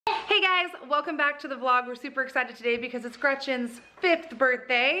welcome back to the vlog. We're super excited today because it's Gretchen's 5th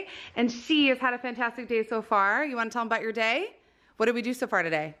birthday and she has had a fantastic day so far. You want to tell them about your day? What did we do so far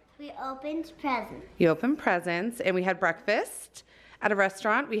today? We opened presents. You opened presents and we had breakfast at a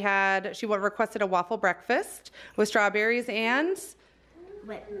restaurant. She requested a waffle breakfast with strawberries and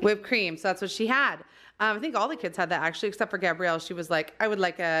whipped cream. So that's what she had. I think all the kids had that actually, except for Gabrielle. She was like, I would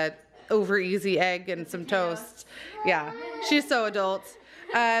like a over easy egg and some toast. Yeah, she's so adult.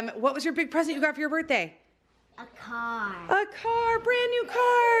 What was your big present you got for your birthday? A car. A car, brand new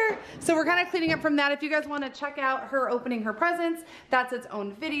car. So we're kind of cleaning up from that. If you guys want to check out her opening her presents, that's its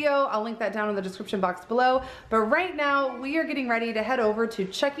own video. I'll link that down in the description box below. But right now we are getting ready to head over to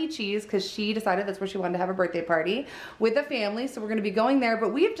Chuck E. Cheese because she decided that's where she wanted to have a birthday party with the family. So we're going to be going there,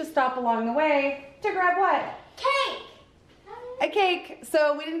 but we have to stop along the way to grab what? Cake. A cake.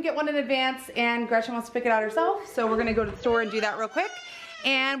 So we didn't get one in advance and Gretchen wants to pick it out herself. So we're going to go to the store and do that real quick.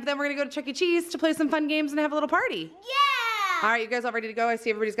 And then we're gonna go to Chuck E. Cheese to play some fun games and have a little party. Yeah! All right, you guys all ready to go? I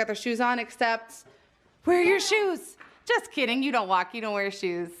see everybody's got their shoes on except, where are your shoes? Just kidding, you don't walk, you don't wear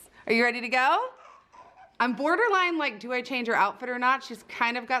shoes. Are you ready to go? I'm borderline like, do I change her outfit or not? She's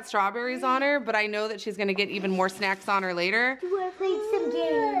kind of got strawberries on her, but I know that she's gonna get even more snacks on her later. We want to play some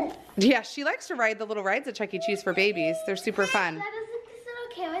games. Yeah, she likes to ride the little rides at Chuck E. Cheese for babies. They're super fun. That is this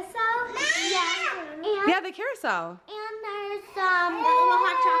little carousel. Yeah. Yeah, the carousel. And there's the little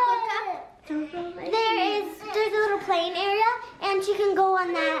hot chocolate cup. There's a little playing area, and she can go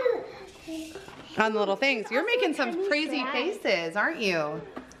on that. On the little things. You're making some crazy faces, aren't you? All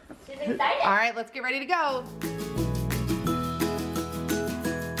right, let's get ready to go.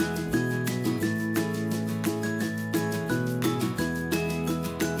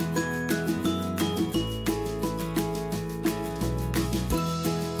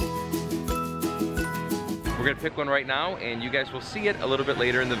 We're gonna pick one right now and you guys will see it a little bit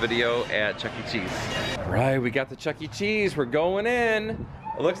later in the video at Chuck E. Cheese. Right, we got the Chuck E. Cheese, we're going in.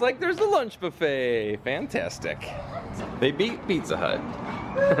 It looks like there's the lunch buffet. Fantastic. They beat Pizza Hut.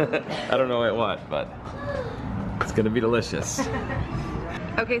 I don't know what, but it's gonna be delicious.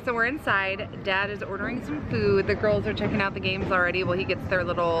 Okay, so we're inside. Dad is ordering some food. The girls are checking out the games already. Well, he gets their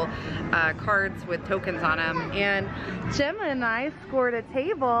little cards with tokens on them. And Gemma and I scored a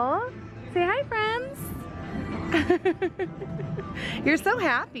table. Say hi, friends. You're so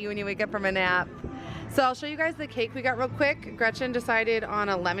happy when you wake up from a nap. So I'll show you guys the cake we got real quick. Gretchen decided on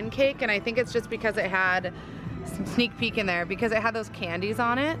a lemon cake, and I think it's just because it had some sneak peek in there because it had those candies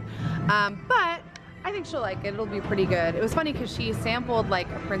on it. But I think she'll like it. It'll be pretty good. It was funny because she sampled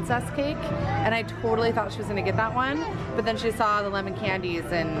like a princess cake and I totally thought she was gonna get that one, but then she saw the lemon candies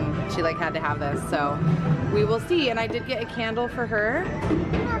and she like had to have this. So we will see. And I did get a candle for her.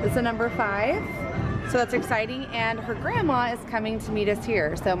 It's a number 5. So that's exciting, and her grandma is coming to meet us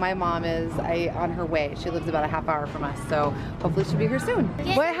here. So my mom is on her way. She lives about a half hour from us, so hopefully she'll be here soon.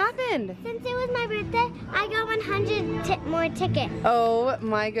 Yeah. What happened? Since it was my birthday, I got 100 more tickets. Oh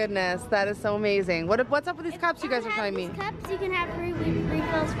my goodness, that is so amazing. What's up with these cups you guys are telling me? These cups, you can have free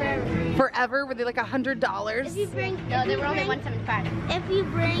refills forever. Forever? Were they like $100? If you bring, No, they were only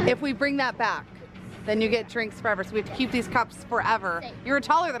 $175. If we bring that back, then you get drinks forever. So we have to keep these cups forever. You were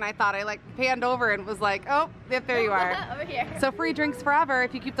taller than I thought. I like panned over and was like, oh, yep, there you are. Over here. So free drinks forever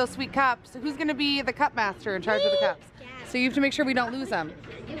if you keep those sweet cups. Who's gonna be the cup master in charge of the cups? So you have to make sure we don't lose them.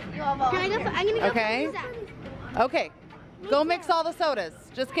 I'm gonna go Okay. Okay, go mix all the sodas.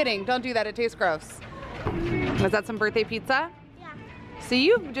 Just kidding, don't do that, it tastes gross. Was that some birthday pizza? Yeah. So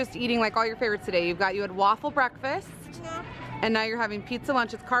you've just eating like all your favorites today. You had waffle breakfast, Yeah. and now you're having pizza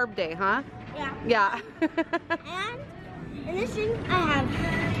lunch. It's carb day, huh? Yeah. Yeah. And in this thing, I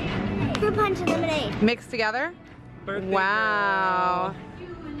have fruit punch and lemonade. Mixed together? Birthday wow.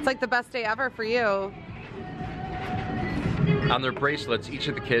 It's like the best day ever for you. On their bracelets, each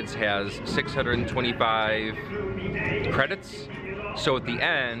of the kids has 625 credits. So at the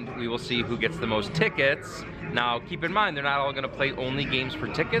end, we will see who gets the most tickets. Now, keep in mind, they're not all gonna play only games for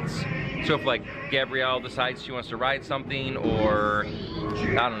tickets. So if like Gabrielle decides she wants to ride something or,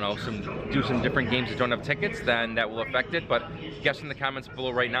 I don't know, do some different games that don't have tickets, then that will affect it. But guess in the comments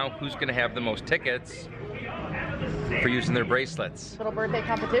below right now, who's gonna have the most tickets for using their bracelets. Little birthday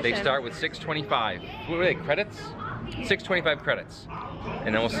competition. They start with 625. What are they, credits? 625 credits.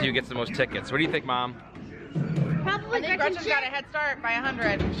 And then we'll see who gets the most tickets. What do you think, Mom? Probably I think Gretchen's got a head start by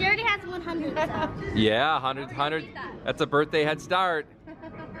 100. She already has 100. So. Yeah, 100. That's a birthday head start.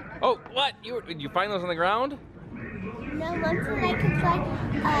 Oh, what? You find those on the ground? No, once I could play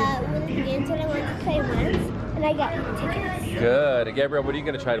one of the games that I want to play once, and I got tickets. Good. Gabrielle, what are you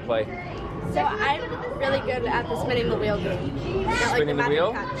going to try to play? So I'm really good at the spinning the wheel game. Spinning the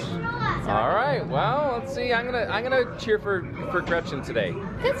wheel? All right. Well, let's see. I'm gonna cheer for Gretchen today.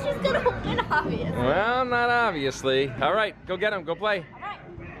 Because she's gonna win, obviously. Well, not obviously. All right, go get him. Go play. All right.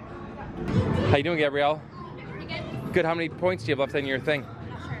 How you doing, Gabrielle? You good? Good. How many points do you have left on your thing?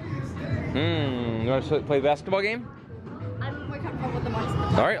 I'm not sure. You want to play the basketball game? I'm more comfortable with the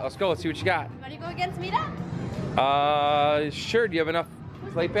boys. All right, let's go. Let's see what you got. Want to go against me now? Sure. Do you have enough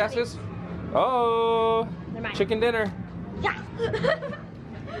play passes? Oh, They're mine. chicken dinner. Yeah.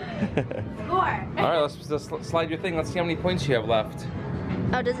 Score. All right, let's slide your thing. Let's see how many points you have left.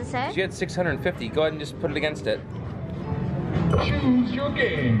 Oh, does it say? You had 650. Go ahead and just put it against it. Choose your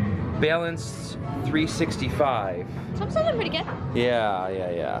game. Balanced 365. So I'm still doing pretty good.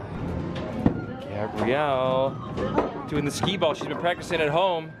 Yeah. Gabrielle doing the skee ball. She's been practicing at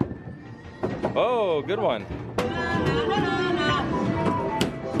home. Oh, good one.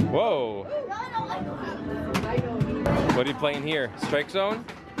 Whoa. What are you playing here? Strike zone?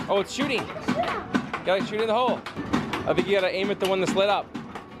 Oh, it's shooting. Gotta shoot in the hole. I think you gotta aim at the one that's lit up.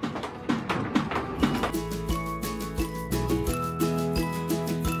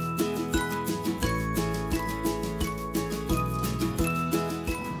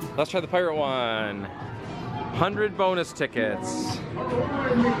 Let's try the pirate one. 100 bonus tickets. All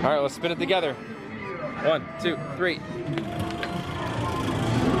right, let's spin it together. 1, 2, 3.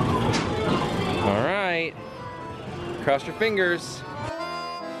 All right. Cross your fingers.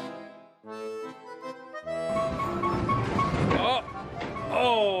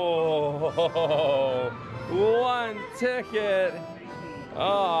 Oh, one ticket.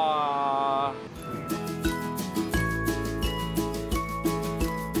 Ah.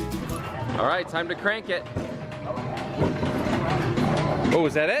 All right, time to crank it. Oh,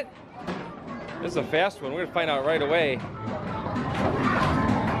 is that it? This is a fast one. We're gonna find out right away.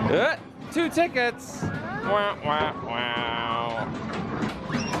 2 tickets. Wow, wow, wow.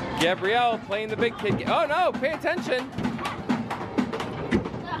 Gabrielle playing the big kid game. Oh no, pay attention.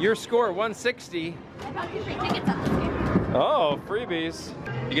 Your score, 160. I got you free tickets at this game. Oh, freebies.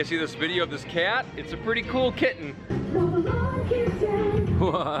 You guys see this video of this cat? It's a pretty cool kitten.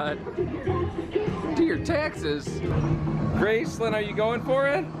 What? Do your taxes. Gracelyn, are you going for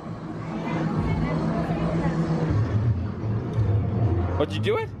it? What'd you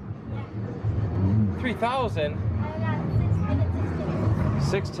do it? 3,000?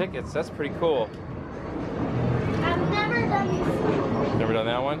 6 tickets, that's pretty cool. I've never done this. Never done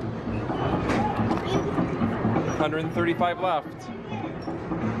that one? 135 left.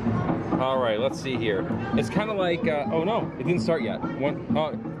 All right, let's see here. It's kind of like, oh no, it didn't start yet.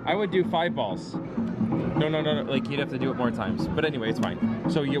 I would do 5 balls. No, like you'd have to do it more times. But anyway, it's fine.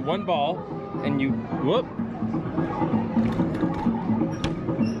 So you get 1 ball and you, whoop.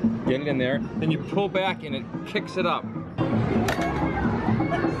 Get it in there. Then you pull back and it kicks it up.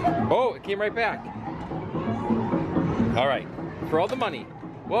 Oh, it came right back. All right, for all the money.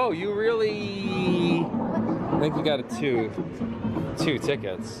 Whoa, you really, I think you got a 2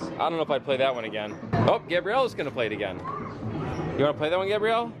 tickets. I don't know if I'd play that one again. Oh, Gabrielle's gonna play it again. You wanna play that one,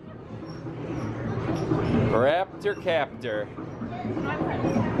 Gabrielle? Raptor Captor.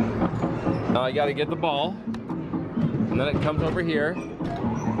 Now you gotta get the ball, and then it comes over here,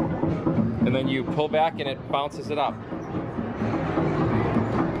 and then you pull back and it bounces it up.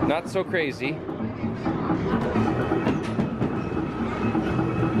 Not so crazy.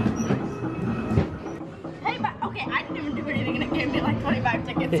 Hey, but okay, I didn't even do anything and it gave me like 25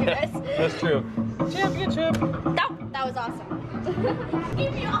 tickets to this. That's true. Championship. No, that was awesome.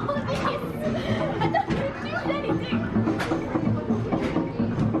 Give me all of these. I don't choose anything.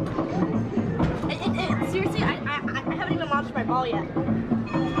 Seriously, I haven't even launched my ball yet.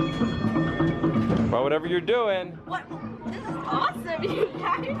 Well, whatever you're doing. What? This is awesome, you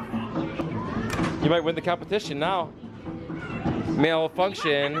guys. You might win the competition now.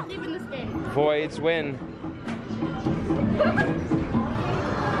 Malfunction. I'm not leaving this game. Voids win.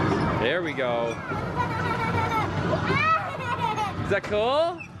 There we go. Is that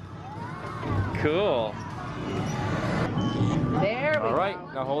cool? Cool. There we go. All right,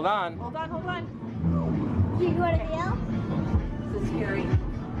 now hold on. Hold on. Do you want to yell? This is scary.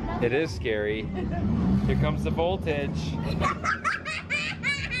 It is scary. Here comes the voltage.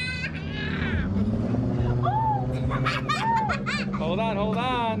 Hold on.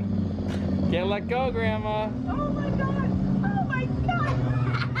 Can't let go, Grandma. Oh my god. Oh my god.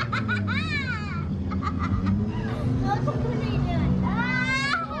 What are you doing?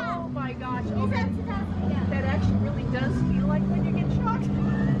 Oh my gosh. Okay. That actually really does feel like when you get shocked.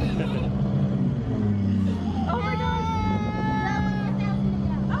 Oh my god.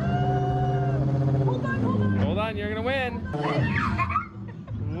 Hold on, you're gonna win.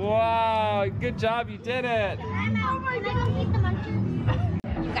 Wow. Oh, good job, you did it. I'm out. Can I go eat the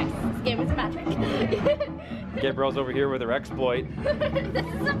munchies? You guys, this game is magic. Gabrielle's over here with her exploit This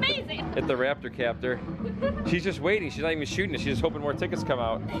is amazing. at the Raptor Captor. She's just waiting. She's not even shooting it. She's just hoping more tickets come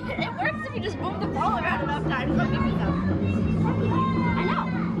out. It works if you just move the ball around enough times. Don't give me some. I know.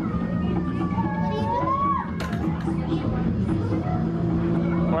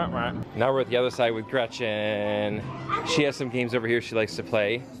 Now we're at the other side with Gretchen. She has some games over here she likes to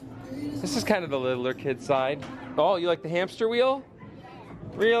play. This is kind of the littler kid side. Oh, you like the hamster wheel?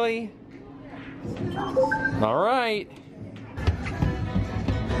 Really? All right.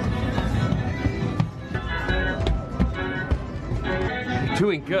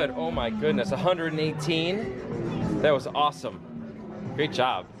 Doing good. Oh my goodness, 118. That was awesome. Great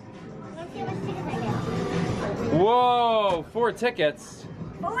job. Let's see how much tickets I get. Whoa, 4 tickets.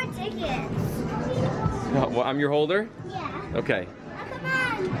 4 tickets. Oh, well, I'm your holder? Yeah. Okay. Oh, come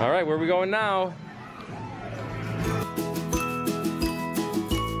on. All right, where are we going now?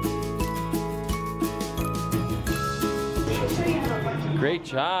 Great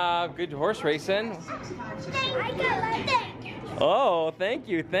job. Good horse racing. I got lots Oh, thank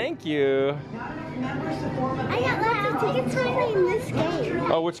you, thank you. of tickets finally in this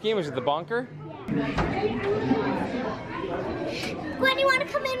game. Oh, which game is it? The bonker? Gwen, you want to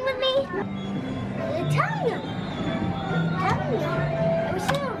come in with me? Tell me. I wish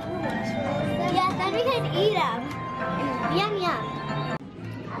they were too much. Yeah, then we could eat them. Yum, yum.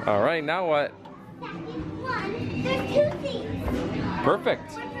 All right, now what? Second one, there's 2 seats.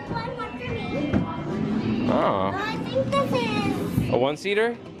 Perfect. One for Gwen, one for me. Oh, I think this is... a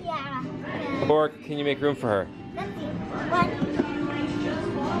 1-seater? Yeah. Or can you make room for her? Let's see. One.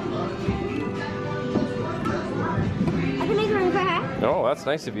 I can make room for her. Oh, that's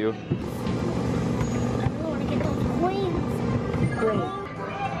nice of you. I want to get those wings.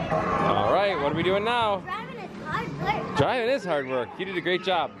 All right, what are we doing now? Driving is hard work. Driving is hard work. You did a great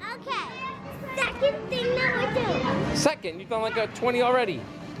job. Okay. Second thing that we're doing. Second, you've done like a 20 already.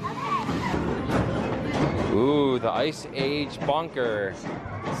 Okay. Ooh, the Ice Age bonker.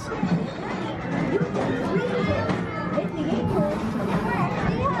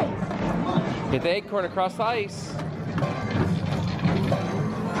 Hit the acorn across the ice.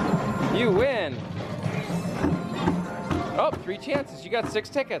 You win. Oh, 3 chances. You got 6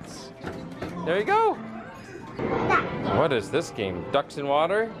 tickets. There you go. What is this game? Ducks in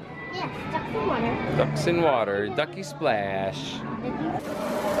water? Yes, ducks in water. Ducks in water. Ducky splash. You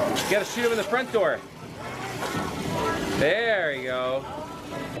gotta shoot him in the front door. There you go.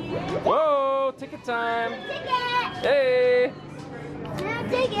 Whoa, ticket time. Ticket! Hey. No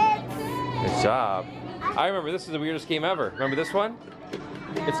tickets! Good job. I remember this is the weirdest game ever. Remember this one?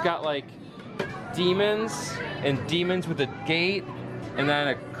 It's got like demons and demons with a gate and then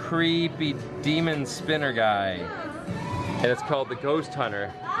a creepy demon spinner guy. And it's called the Ghost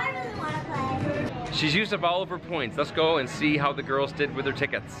Hunter. I really want to play. She's used up all of her points. Let's go and see how the girls did with their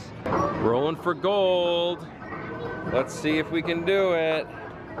tickets. Rolling for gold. Let's see if we can do it.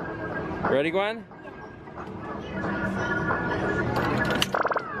 Ready, Gwen?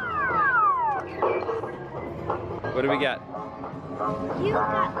 What do we get? You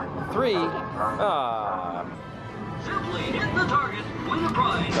got 3. Ah. Simply hit the target, win the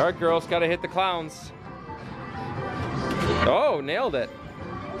prize. All right, girls, gotta hit the clowns. Oh, nailed it.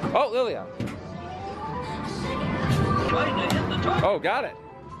 Oh, Lilia. Trying to hit the target. Oh, got it.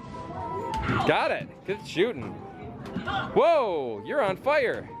 Got it. Good shooting. Whoa, you're on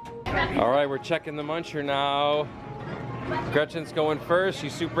fire. All right, we're checking the muncher now. Gretchen's going first.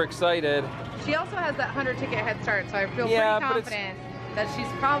 She's super excited. She also has that 100 ticket head start, so I feel Yeah, pretty but it's- confident that she's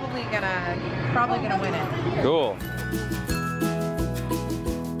probably gonna win it. Cool.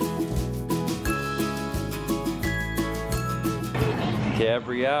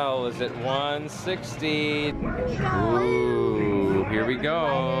 Gabrielle is at 160. Ooh, here we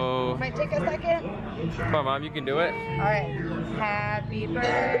go. Might take a second. Come on, Mom, you can do it. All right. Happy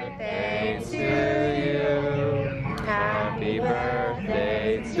birthday to you. Happy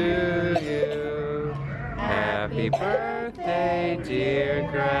birthday to you. Happy birthday, dear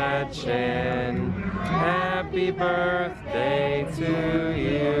Gretchen. Happy birthday to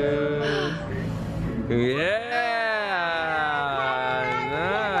you. Yeah,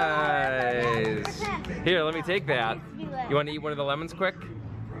 nice. Here, let me take that. You want to eat one of the lemons quick?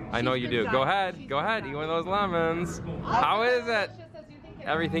 I know you do. Go ahead. Go ahead. Eat one of those lemons. How is it?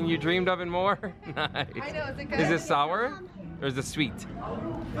 Everything you dreamed of and more? Nice. I know, is it good? Is this sour or is this sweet?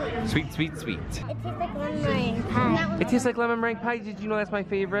 Sweet, sweet, sweet. It tastes like lemon meringue pie. It tastes like lemon meringue pie. Did you know that's my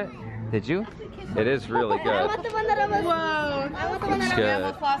favorite? Did you? It is really I good. want the one that almost. Whoa. I want the one that Good. I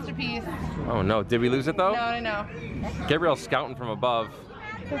almost lost a piece. Oh no, did we lose it though? No. Gabrielle's scouting from above.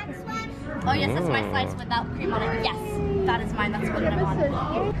 Oh yes, that's my slice without cream on it. Yes, that is mine. That's the one that I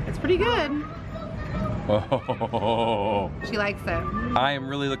wanted. It's pretty good. Oh, She likes it. I am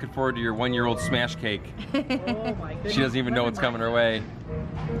really looking forward to your 1-year-old smash cake. She doesn't even know what's coming her way.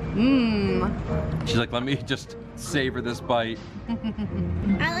 Mmm. She's like, let me just savor this bite.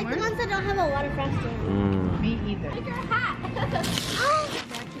 I like the ones that don't have a water frosting. Me either. Your hat.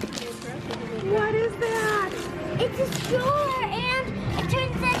 What is that? It's a stroller and it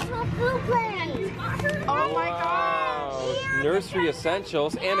turns into a food plate. Oh my Wow. gosh. Nursery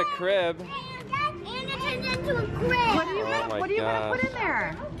essentials and a crib. And it turns into a crib. What are you Oh my gonna put in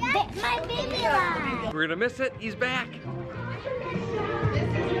there? My baby one. We're gonna miss it. He's back.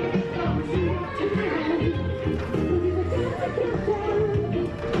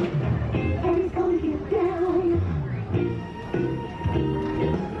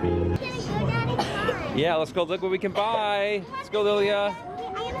 Yeah, let's go look what we can buy. Let's go, Lilia.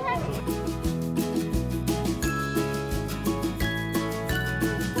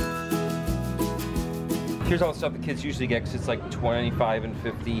 Here's all the stuff the kids usually get, because it's like 25 and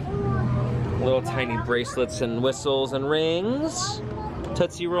 50. Little tiny bracelets and whistles and rings.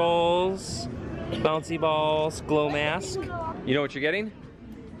 Tootsie Rolls, bouncy balls, glow mask. You know what you're getting?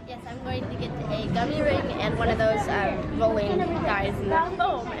 Yes, I'm going to get a gummy ring and one of those rolling guys in the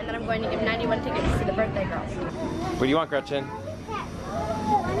foam, and then I'm going to give 91 tickets to the birthday girls. What do you want, Gretchen? Can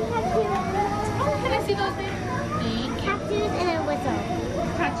I see those things? Tattoos and a whistle.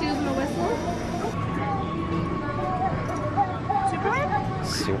 Tattoos and a whistle?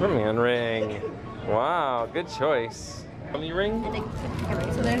 Superman ring. Wow, good choice. Gummy ring?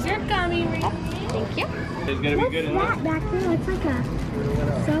 So there's your gummy ring. Thank you. It's gonna be good, isn't it? Back there, it's like a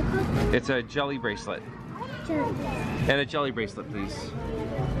circle. It's a jelly bracelet. And a jelly bracelet, please.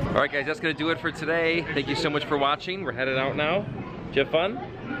 All right, guys, that's gonna do it for today. Thank you so much for watching. We're headed out now. Did you have fun?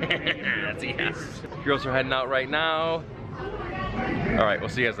 That's a yes. Girls are heading out right now. All right, we'll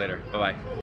see you guys later. Bye-bye.